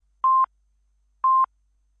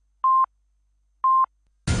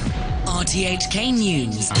RTHK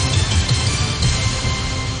News.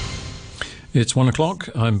 It's 1 o'clock.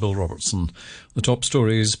 I'm Bill Robertson. The top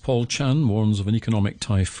story is Paul Chan warns of an economic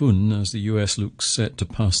typhoon as the US looks set to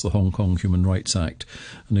pass the Hong Kong Human Rights Act.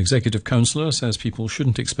 An executive councillor says people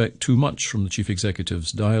shouldn't expect too much from the chief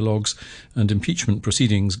executive's dialogues, and impeachment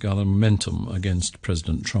proceedings gather momentum against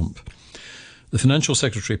President Trump. The Financial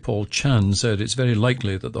Secretary Paul Chan said it's very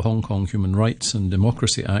likely that the Hong Kong Human Rights and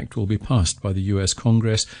Democracy Act will be passed by the US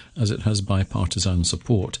Congress as it has bipartisan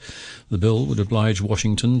support. The bill would oblige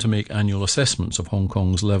Washington to make annual assessments of Hong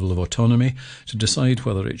Kong's level of autonomy to decide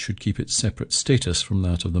whether it should keep its separate status from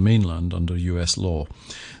that of the mainland under US law.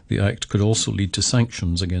 The act could also lead to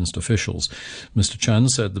sanctions against officials. Mr. Chan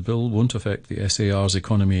said the bill won't affect the SAR's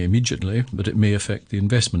economy immediately, but it may affect the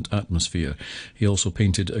investment atmosphere. He also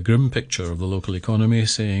painted a grim picture of the local economy,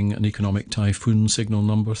 saying an economic typhoon signal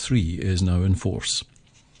number 3 is now in force.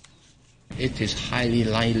 It is highly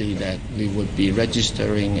likely that we would be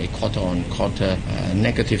registering a quarter-on-quarter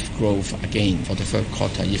negative growth again for the third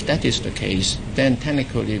quarter. If that is the case, then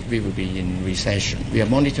technically we will be in recession. We are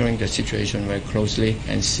monitoring the situation very closely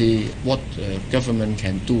and see what the government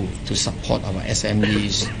can do to support our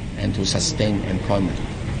SMEs and to sustain employment.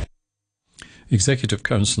 Executive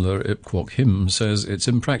Councillor Ip Kwok Him says it's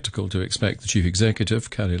impractical to expect the Chief Executive,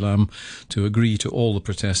 Carrie Lam, to agree to all the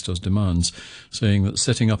protesters' demands, saying that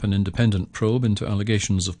setting up an independent probe into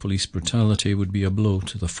allegations of police brutality would be a blow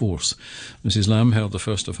to the force. Mrs Lam held the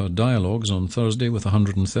first of her dialogues on Thursday with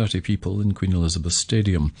 130 people in Queen Elizabeth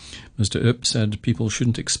Stadium. Mr Ip said people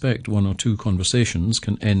shouldn't expect 1 or 2 conversations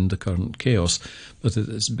can end the current chaos, but that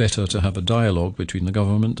it's better to have a dialogue between the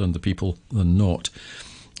government and the people than not.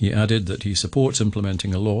 He added that he supports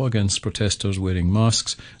implementing a law against protesters wearing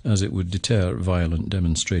masks, as it would deter violent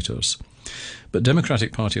demonstrators. But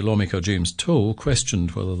Democratic Party lawmaker James To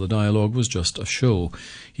questioned whether the dialogue was just a show.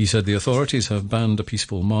 He said the authorities have banned a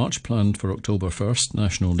peaceful march planned for October 1st,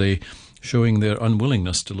 National Day, showing their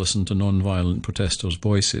unwillingness to listen to non-violent protesters'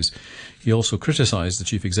 voices. He also criticised the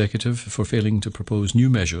Chief Executive for failing to propose new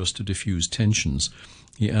measures to defuse tensions.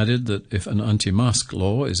 He added that if an anti-mask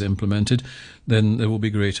law is implemented, then there will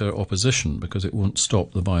be greater opposition because it won't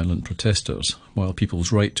stop the violent protesters, while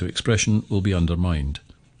people's right to expression will be undermined.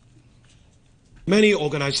 Many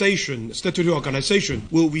organizations, statutory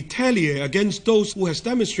organizations, will retaliate against those who has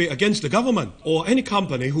demonstrated against the government or any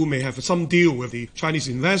company who may have some deal with the Chinese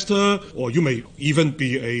investor, or you may even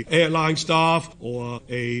be a airline staff or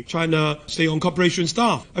a China state-owned corporation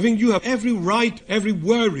staff. I think you have every right, every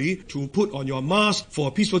worry to put on your mask for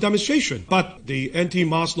a peaceful demonstration, but the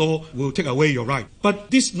anti-mask law will take away your right. But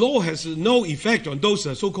this law has no effect on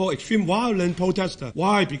those so-called extreme violent protesters.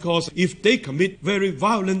 Why? Because if they commit very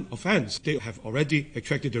violent offense, they have already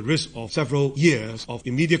attracted the risk of several years of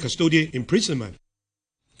immediate custodial imprisonment.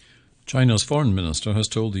 China's foreign minister has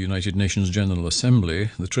told the United Nations General Assembly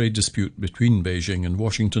the trade dispute between Beijing and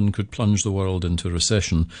Washington could plunge the world into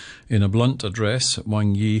recession. In a blunt address,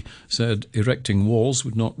 Wang Yi said erecting walls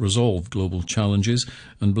would not resolve global challenges,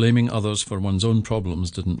 and blaming others for one's own problems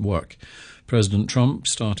didn't work. President Trump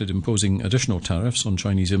started imposing additional tariffs on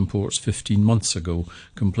Chinese imports 15 months ago,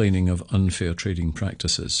 complaining of unfair trading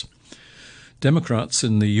practices. Democrats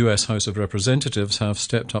in the US House of Representatives have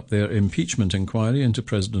stepped up their impeachment inquiry into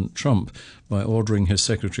President Trump by ordering his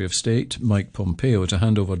Secretary of State, Mike Pompeo, to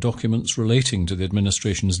hand over documents relating to the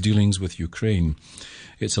administration's dealings with Ukraine.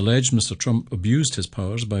 It's alleged Mr. Trump abused his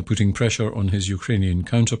powers by putting pressure on his Ukrainian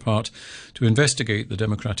counterpart to investigate the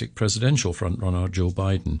Democratic presidential frontrunner Joe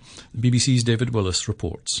Biden. The BBC's David Willis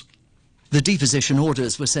reports. The deposition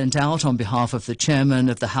orders were sent out on behalf of the chairman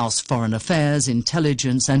of the House Foreign Affairs,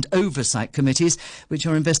 Intelligence and Oversight Committees, which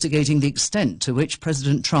are investigating the extent to which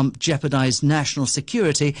President Trump jeopardized national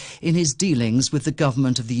security in his dealings with the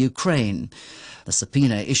government of the Ukraine. The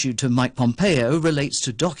subpoena issued to Mike Pompeo relates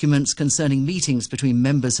to documents concerning meetings between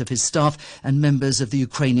members of his staff and members of the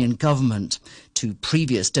Ukrainian government. 2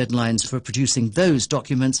 previous deadlines for producing those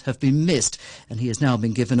documents have been missed, and he has now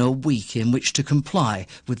been given a week in which to comply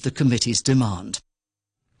with the committee's demand.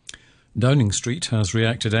 Downing Street has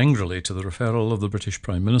reacted angrily to the referral of the British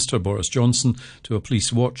Prime Minister Boris Johnson to a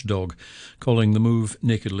police watchdog, calling the move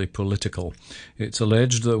nakedly political. It's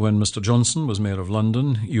alleged that when Mr Johnson was Mayor of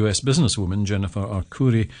London, US businesswoman Jennifer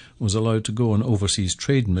Arcuri was allowed to go on overseas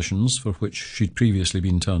trade missions for which she'd previously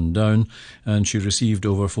been turned down, and she received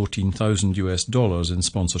over $14,000 in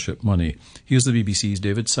sponsorship money. Here's the BBC's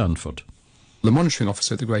David Sanford. The monitoring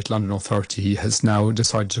officer at the Greater London Authority has now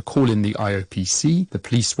decided to call in the IOPC, the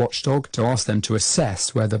police watchdog, to ask them to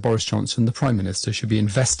assess whether Boris Johnson, the Prime Minister, should be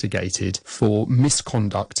investigated for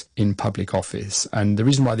misconduct in public office. And the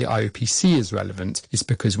reason why the IOPC is relevant is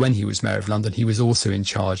because when he was Mayor of London, he was also in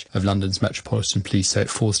charge of London's Metropolitan Police, so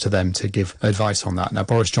it falls to them to give advice on that. Now,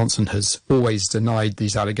 Boris Johnson has always denied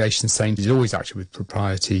these allegations, saying he's always acted with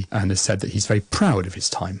propriety, and has said that he's very proud of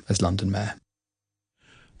his time as London Mayor.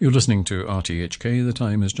 You're listening to RTHK. The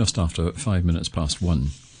time is just after 1:05.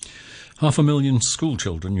 500,000 school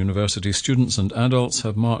children, university students and adults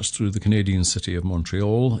have marched through the Canadian city of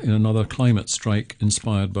Montreal in another climate strike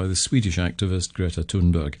inspired by the Swedish activist Greta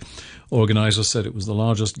Thunberg. Organisers said it was the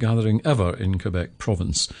largest gathering ever in Quebec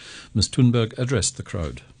province. Ms Thunberg addressed the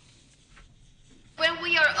crowd. When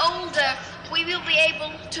we are older, we will be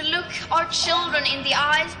able to look our children in the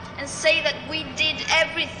eyes and say that we did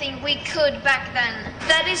everything we could back then.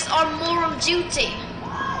 That is our moral duty.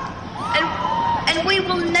 And we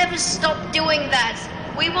will never stop doing that.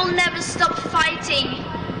 We will never stop fighting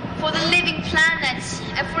for the living planet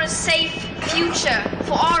and for a safe future,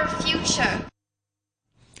 for our future.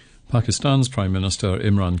 Pakistan's Prime Minister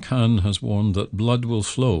Imran Khan has warned that blood will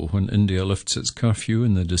flow when India lifts its curfew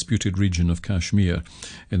in the disputed region of Kashmir.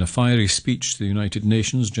 In a fiery speech to the United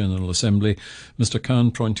Nations General Assembly, Mr Khan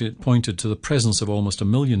pointed to the presence of almost 1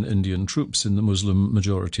 million Indian troops in the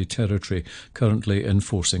Muslim-majority territory currently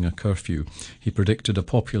enforcing a curfew. He predicted a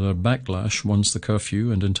popular backlash once the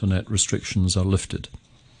curfew and internet restrictions are lifted.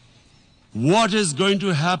 What is going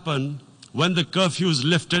to happen when the curfew is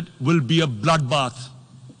lifted will be a bloodbath.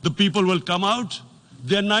 The people will come out.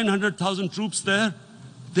 There are 900,000 troops there.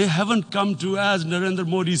 They haven't come to, as Narendra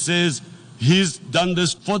Modi says, he's done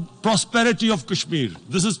this for prosperity of Kashmir.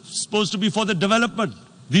 This is supposed to be for the development.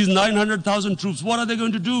 These 900,000 troops, what are they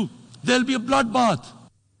going to do? There'll be a bloodbath.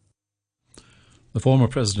 The former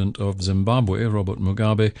president of Zimbabwe, Robert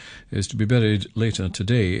Mugabe, is to be buried later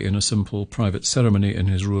today in a simple private ceremony in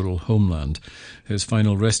his rural homeland. His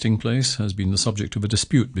final resting place has been the subject of a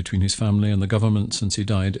dispute between his family and the government since he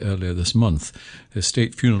died earlier this month. His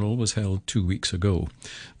state funeral was held 2 weeks ago.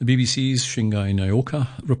 The BBC's Shingai Naoka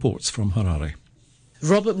reports from Harare.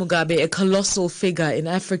 Robert Mugabe, a colossal figure in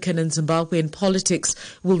African and Zimbabwean politics,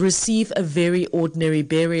 will receive a very ordinary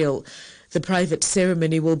burial. The private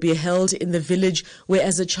ceremony will be held in the village where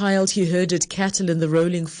as a child he herded cattle in the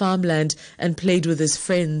rolling farmland and played with his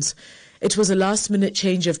friends. It was a last-minute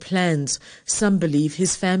change of plans. Some believe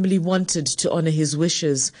his family wanted to honor his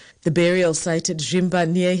wishes. The burial site at Jimba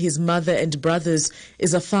near his mother and brothers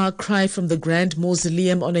is a far cry from the grand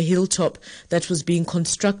mausoleum on a hilltop that was being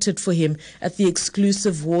constructed for him at the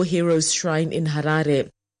exclusive War Heroes Shrine in Harare.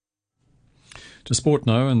 To sport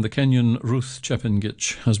now, and the Kenyan Ruth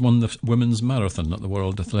Chepngetich has won the women's marathon at the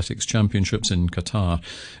World Athletics Championships in Qatar,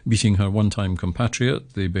 beating her one-time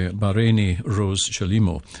compatriot, the Bahraini Rose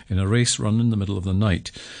Chalimo, in a race run in the middle of the night.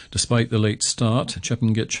 Despite the late start,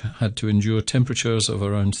 Chepngetich had to endure temperatures of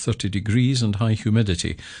around 30 degrees and high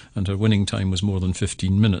humidity, and her winning time was more than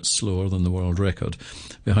 15 minutes slower than the world record.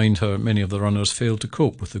 Behind her, many of the runners failed to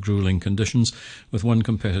cope with the gruelling conditions, with one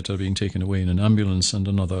competitor being taken away in an ambulance and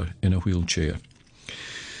another in a wheelchair.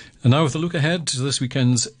 And now with a look ahead to this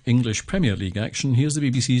weekend's English Premier League action, here's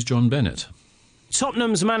the BBC's John Bennett.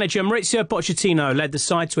 Tottenham's manager Mauricio Pochettino led the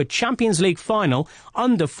side to a Champions League final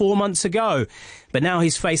under 4 months ago. But now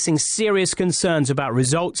he's facing serious concerns about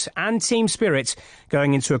results and team spirit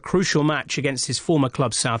going into a crucial match against his former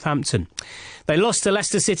club Southampton. They lost to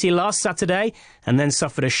Leicester City last Saturday and then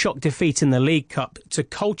suffered a shock defeat in the League Cup to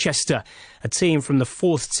Colchester, a team from the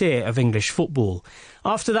 4th tier of English football.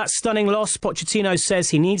 After that stunning loss, Pochettino says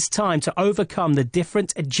he needs time to overcome the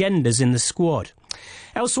different agendas in the squad.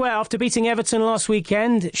 Elsewhere, after beating Everton last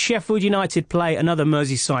weekend, Sheffield United play another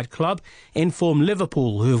Merseyside club, in form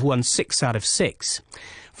Liverpool, who have won 6 out of 6.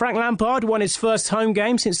 Frank Lampard won his first home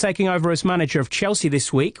game since taking over as manager of Chelsea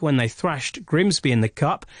this week when they thrashed Grimsby in the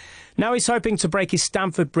Cup. Now he's hoping to break his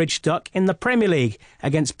Stamford Bridge duck in the Premier League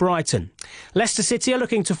against Brighton. Leicester City are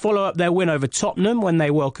looking to follow up their win over Tottenham when they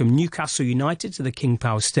welcome Newcastle United to the King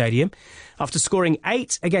Power Stadium. After scoring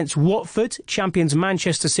 8 against Watford, champions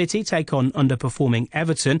Manchester City take on underperforming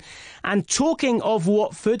Everton. And talking of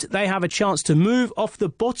Watford, they have a chance to move off the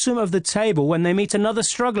bottom of the table when they meet another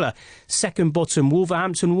struggler, second bottom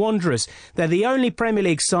Wolverhampton Wanderers. They're the only Premier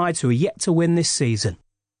League sides who are yet to win this season.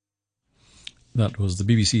 That was the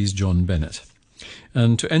BBC's John Bennett.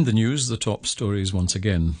 And to end the news, the top stories once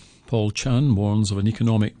again. Paul Chan warns of an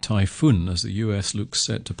economic typhoon as the US looks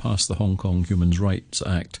set to pass the Hong Kong Human Rights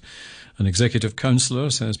Act. An executive councillor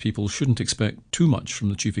says people shouldn't expect too much from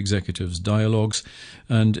the chief executive's dialogues,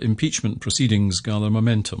 and impeachment proceedings gather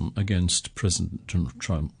momentum against President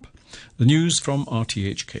Trump. The news from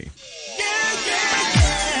RTHK.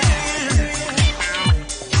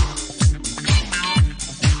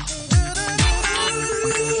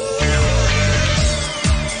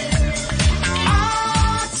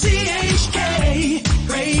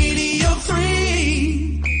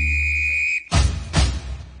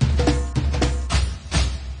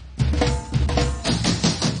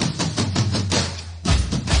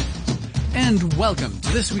 And welcome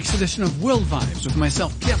to this week's edition of World Vibes with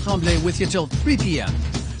myself, Pierre Tremblay, with you till 3 p.m.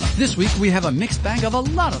 This week we have a mixed bag of a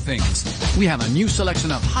lot of things. We have a new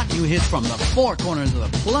selection of hot new hits from the four corners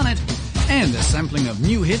of the planet, and a sampling of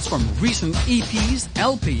new hits from recent EPs,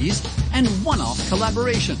 LPs, and one-off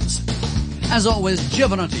collaborations. As always,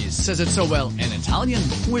 Giovanotti says it so well in Italian,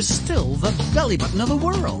 we're still the belly button of the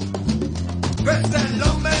world. Questo è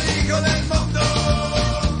l'omerico del mondo.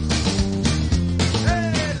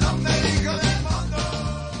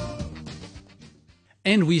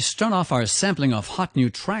 And we start off our sampling of hot new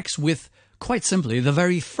tracks with, quite simply, the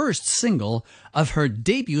very first single of her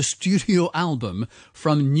debut studio album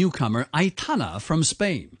from newcomer Aitana from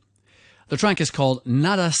Spain. The track is called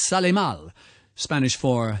Nada Sale Mal, Spanish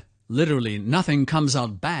for literally nothing comes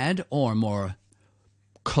out bad, or more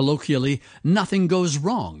colloquially, nothing goes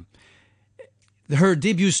wrong. Her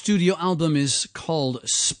debut studio album is called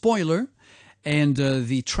Spoiler, and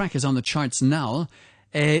the track is on the charts now.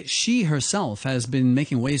 She herself has been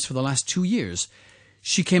making waves for the last 2 years.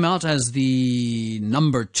 She came out as the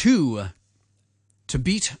number 2 to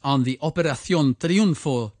beat on the Operación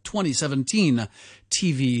Triunfo 2017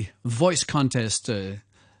 TV voice contest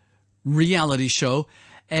reality show.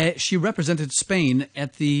 She represented Spain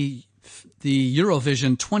at the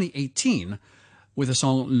Eurovision 2018 with the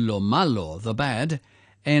song Lo Malo, The Bad,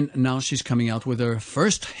 and now she's coming out with her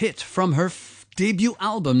first hit from her debut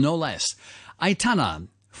album, no less. Aitana,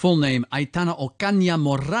 full name Aitana Ocaña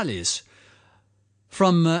Morales,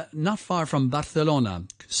 from not far from Barcelona,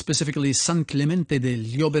 specifically San Clemente de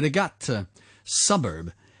Llobregat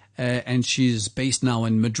suburb, and she's based now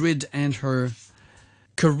in Madrid, and her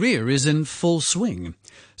career is in full swing.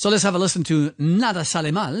 So let's have a listen to Nada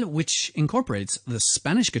Sale Mal, which incorporates the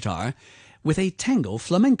Spanish guitar with a tango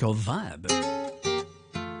flamenco vibe.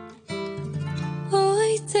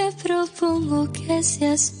 Hoy te propongo que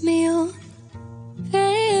seas mío,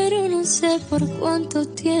 pero no sé por cuánto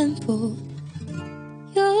tiempo.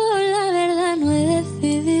 Yo la verdad no he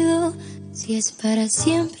decidido si es para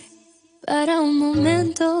siempre, para un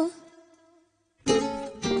momento.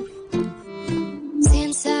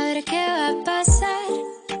 Sin saber qué va a pasar,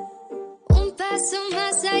 un paso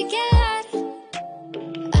más hay que dar.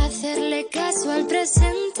 Hacerle caso al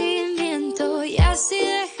presentimiento y así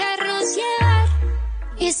dejarnos llevar.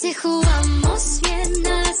 Y si jugamos bien,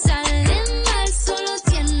 nada sale mal, solo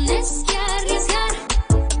tienes que arriesgar.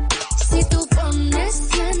 Si tú pones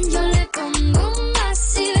 100, yo le pongo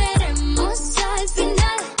más y veremos al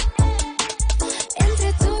final.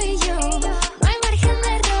 Entre tú y yo no hay margen de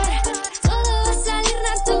error, todo va a salir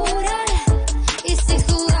natural. Y si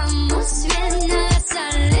jugamos bien, nada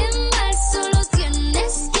sale mal, solo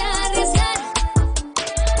tienes que arriesgar.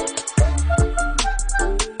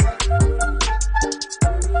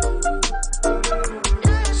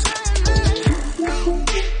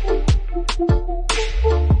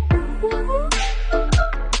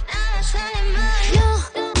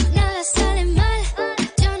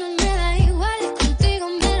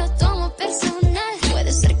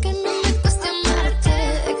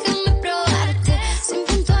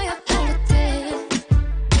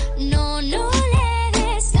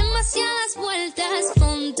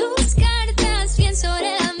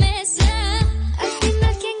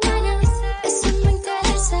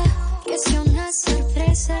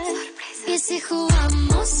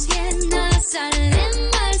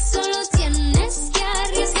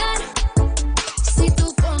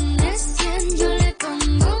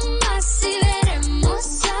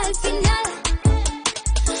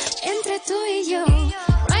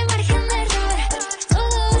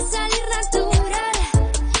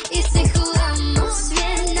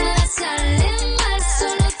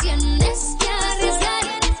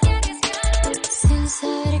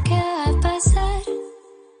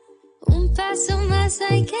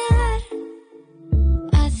 Hay que dar,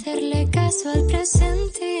 hacerle caso al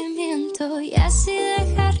presentimiento y así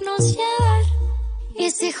dejarnos llevar. Y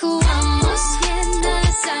si jugamos